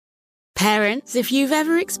Parents, if you've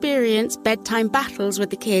ever experienced bedtime battles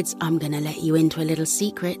with the kids, I'm going to let you into a little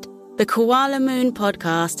secret. The Koala Moon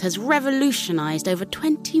podcast has revolutionized over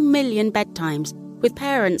 20 million bedtimes, with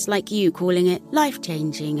parents like you calling it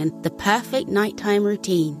life-changing and the perfect nighttime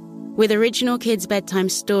routine. With original kids' bedtime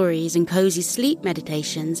stories and cozy sleep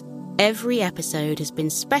meditations, every episode has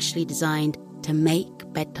been specially designed to make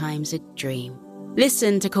bedtimes a dream.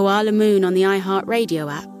 Listen to Koala Moon on the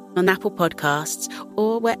iHeartRadio app, on Apple Podcasts,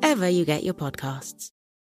 or wherever you get your podcasts.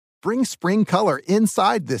 Bring spring color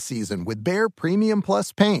inside this season with Behr Premium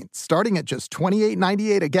Plus paint, starting at just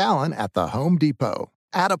 $28.98 a gallon at the Home Depot.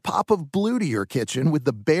 Add a pop of blue to your kitchen with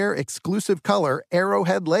the Behr exclusive color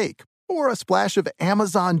Arrowhead Lake, or a splash of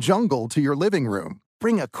Amazon Jungle to your living room.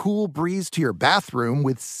 Bring a cool breeze to your bathroom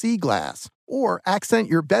with Sea Glass, or accent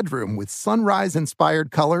your bedroom with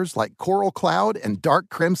sunrise-inspired colors like Coral Cloud and Dark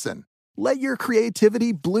Crimson. Let your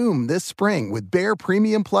creativity bloom this spring with Behr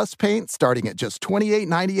Premium Plus paint starting at just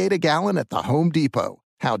 $28.98 a gallon at the Home Depot.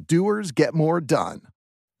 How doers get more done.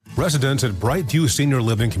 Residents at Brightview Senior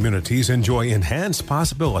Living Communities enjoy enhanced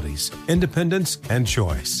possibilities, independence, and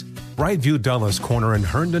choice. Brightview Dulles Corner in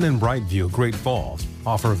Herndon and Brightview, Great Falls,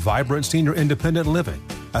 offer vibrant senior independent living,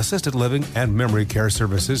 assisted living, and memory care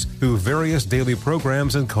services through various daily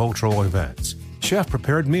programs and cultural events.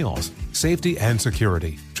 Chef-prepared meals, safety and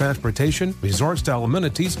security, transportation, resort-style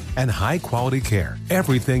amenities, and high-quality care.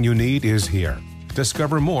 Everything you need is here.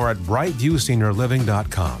 Discover more at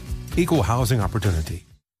brightviewseniorliving.com. Equal housing opportunity.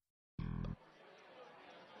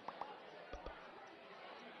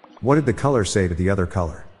 What did the color say to the other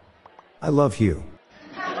color? I love you.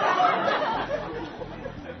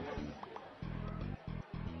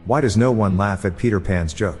 Why does no one laugh at Peter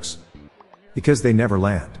Pan's jokes? Because they never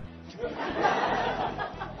land.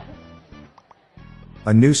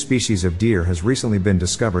 A new species of deer has recently been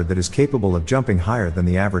discovered that is capable of jumping higher than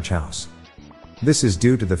the average house. This is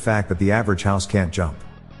due to the fact that the average house can't jump.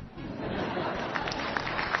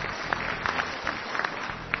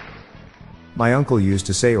 My uncle used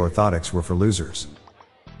to say orthotics were for losers.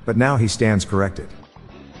 But now he stands corrected.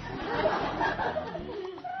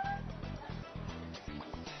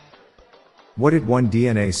 What did one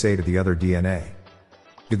DNA say to the other DNA?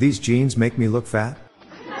 Do these genes make me look fat?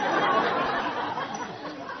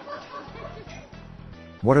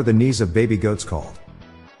 What are the knees of baby goats called?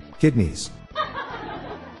 Kidneys.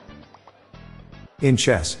 In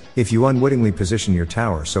chess, if you unwittingly position your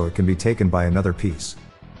tower so it can be taken by another piece,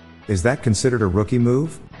 is that considered a rookie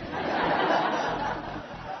move?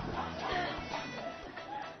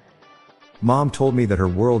 Mom told me that her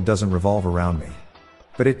world doesn't revolve around me.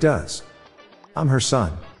 But it does. I'm her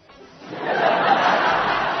son.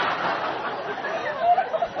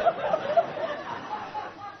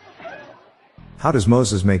 How does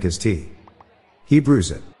Moses make his tea? He brews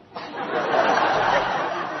it.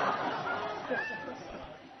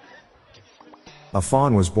 A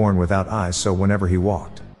fawn was born without eyes, so whenever he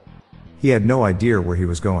walked, he had no idea where he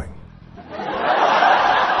was going.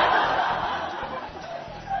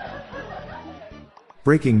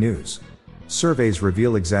 Breaking news. Surveys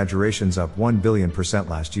reveal exaggerations up 1 billion%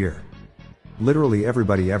 last year. Literally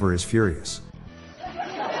everybody ever is furious.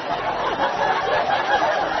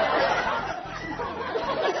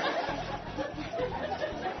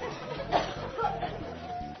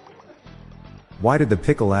 Why did the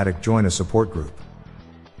pickle addict join a support group?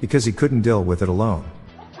 Because he couldn't deal with it alone.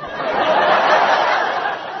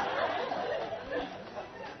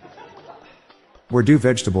 Where do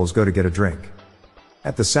vegetables go to get a drink?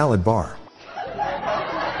 At the salad bar.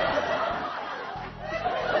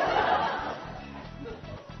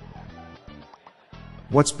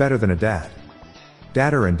 What's better than a dad?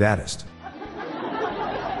 Dadder and daddest.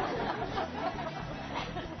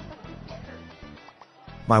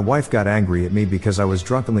 My wife got angry at me because I was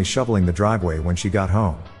drunkenly shoveling the driveway when she got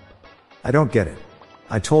home. I don't get it.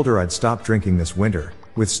 I told her I'd stop drinking this winter,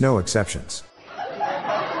 with snow exceptions.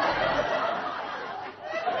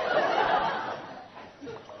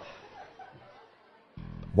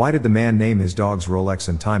 Why did the man name his dogs Rolex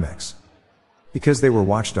and Timex? Because they were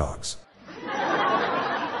watchdogs.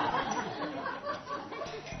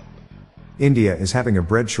 India is having a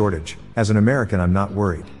bread shortage. As an American, I'm not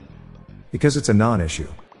worried. Because it's a non-issue.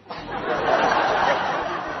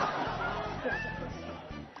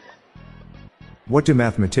 What do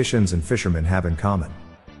mathematicians and fishermen have in common?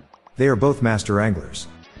 They are both master anglers.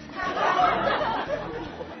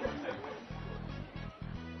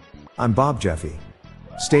 I'm Bob Jeffy.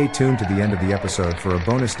 Stay tuned to the end of the episode for a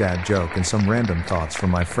bonus dad joke and some random thoughts from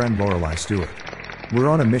my friend Lorelei Stewart. We're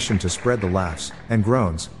on a mission to spread the laughs and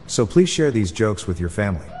groans, so please share these jokes with your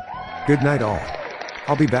family. Good night all.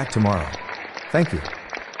 I'll be back tomorrow. Thank you.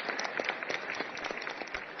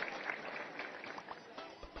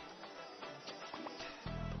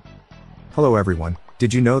 Hello everyone,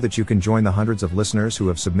 did you know that you can join the hundreds of listeners who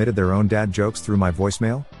have submitted their own dad jokes through my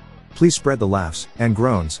voicemail? Please spread the laughs and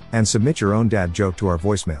groans and submit your own dad joke to our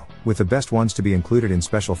voicemail, with the best ones to be included in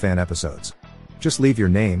special fan episodes. Just leave your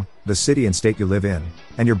name, the city and state you live in,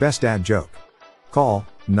 and your best dad joke. Call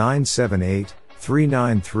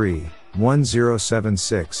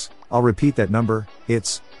 978-393-1076. I'll repeat that number,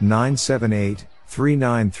 it's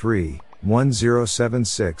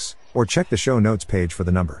 978-393-1076, or check the show notes page for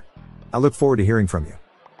the number. I look forward to hearing from you.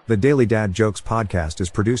 The Daily Dad Jokes podcast is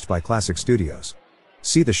produced by Classic Studios.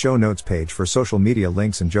 See the show notes page for social media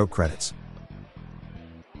links and joke credits.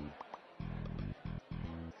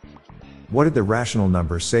 What did the rational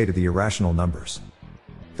numbers say to the irrational numbers?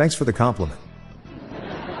 Thanks for the compliment.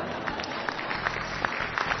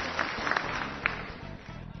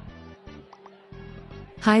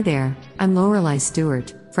 Hi there, I'm Lorelei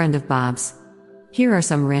Stewart, friend of Bob's. Here are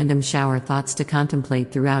some random shower thoughts to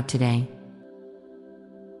contemplate throughout today.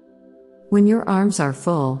 When your arms are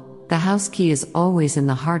full, the house key is always in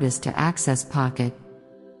the hardest to access pocket.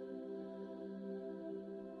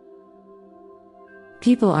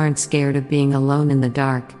 People aren't scared of being alone in the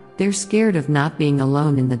dark, they're scared of not being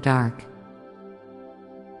alone in the dark.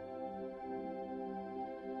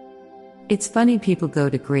 It's funny people go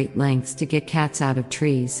to great lengths to get cats out of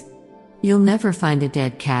trees. You'll never find a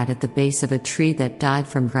dead cat at the base of a tree that died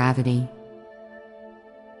from gravity.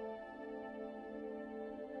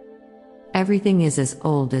 Everything is as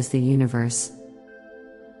old as the universe.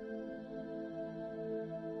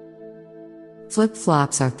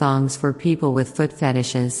 Flip-flops are thongs for people with foot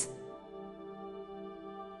fetishes.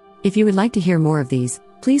 If you would like to hear more of these,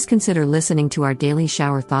 please consider listening to our Daily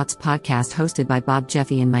Shower Thoughts podcast hosted by Bob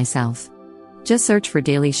Jeffy and myself. Just search for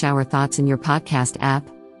Daily Shower Thoughts in your podcast app.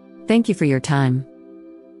 Thank you for your time.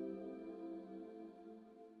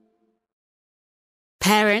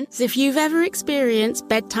 Parents, if you've ever experienced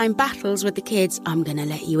bedtime battles with the kids, I'm going to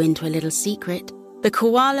let you into a little secret. The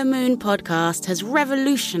Koala Moon podcast has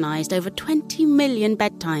revolutionized over 20 million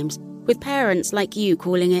bedtimes, with parents like you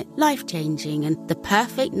calling it life-changing and the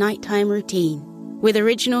perfect nighttime routine. With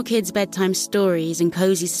original kids' bedtime stories and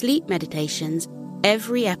cozy sleep meditations,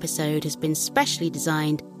 every episode has been specially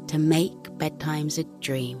designed to make bedtimes a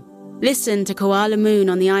dream. Listen to Koala Moon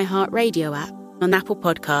on the iHeartRadio app, on Apple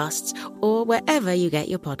Podcasts, or wherever you get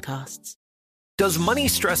your podcasts. Does money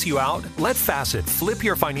stress you out? Let Facet flip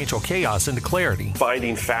your financial chaos into clarity.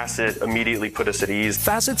 Finding Facet immediately put us at ease.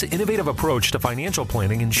 Facet's innovative approach to financial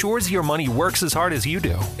planning ensures your money works as hard as you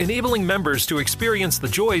do, enabling members to experience the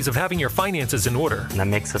joys of having your finances in order. And that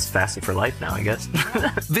makes us Facet for life now, I guess.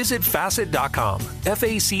 Visit Facet.com,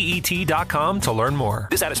 Facet.com to learn more.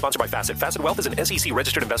 This ad is sponsored by Facet. Facet Wealth is an SEC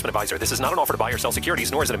registered investment advisor. This is not an offer to buy or sell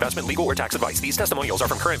securities, nor is it investment, legal, or tax advice. These testimonials are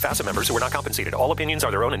from current Facet members who are not compensated. All opinions are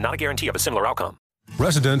their own and not a guarantee of a similar outcome.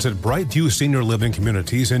 Residents at Brightview Senior Living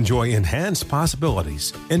Communities enjoy enhanced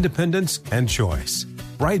possibilities, independence, and choice.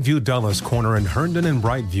 Brightview Dulles Corner in Herndon and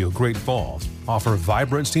Brightview, Great Falls, offer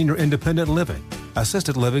vibrant senior independent living,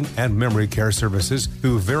 assisted living, and memory care services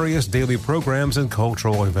through various daily programs and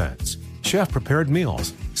cultural events. Chef-prepared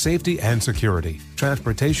meals, safety and security,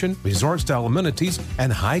 transportation, resort-style amenities,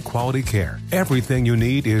 and high-quality care. Everything you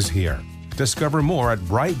need is here. Discover more at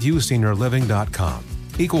brightviewseniorliving.com.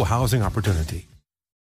 Equal housing opportunity.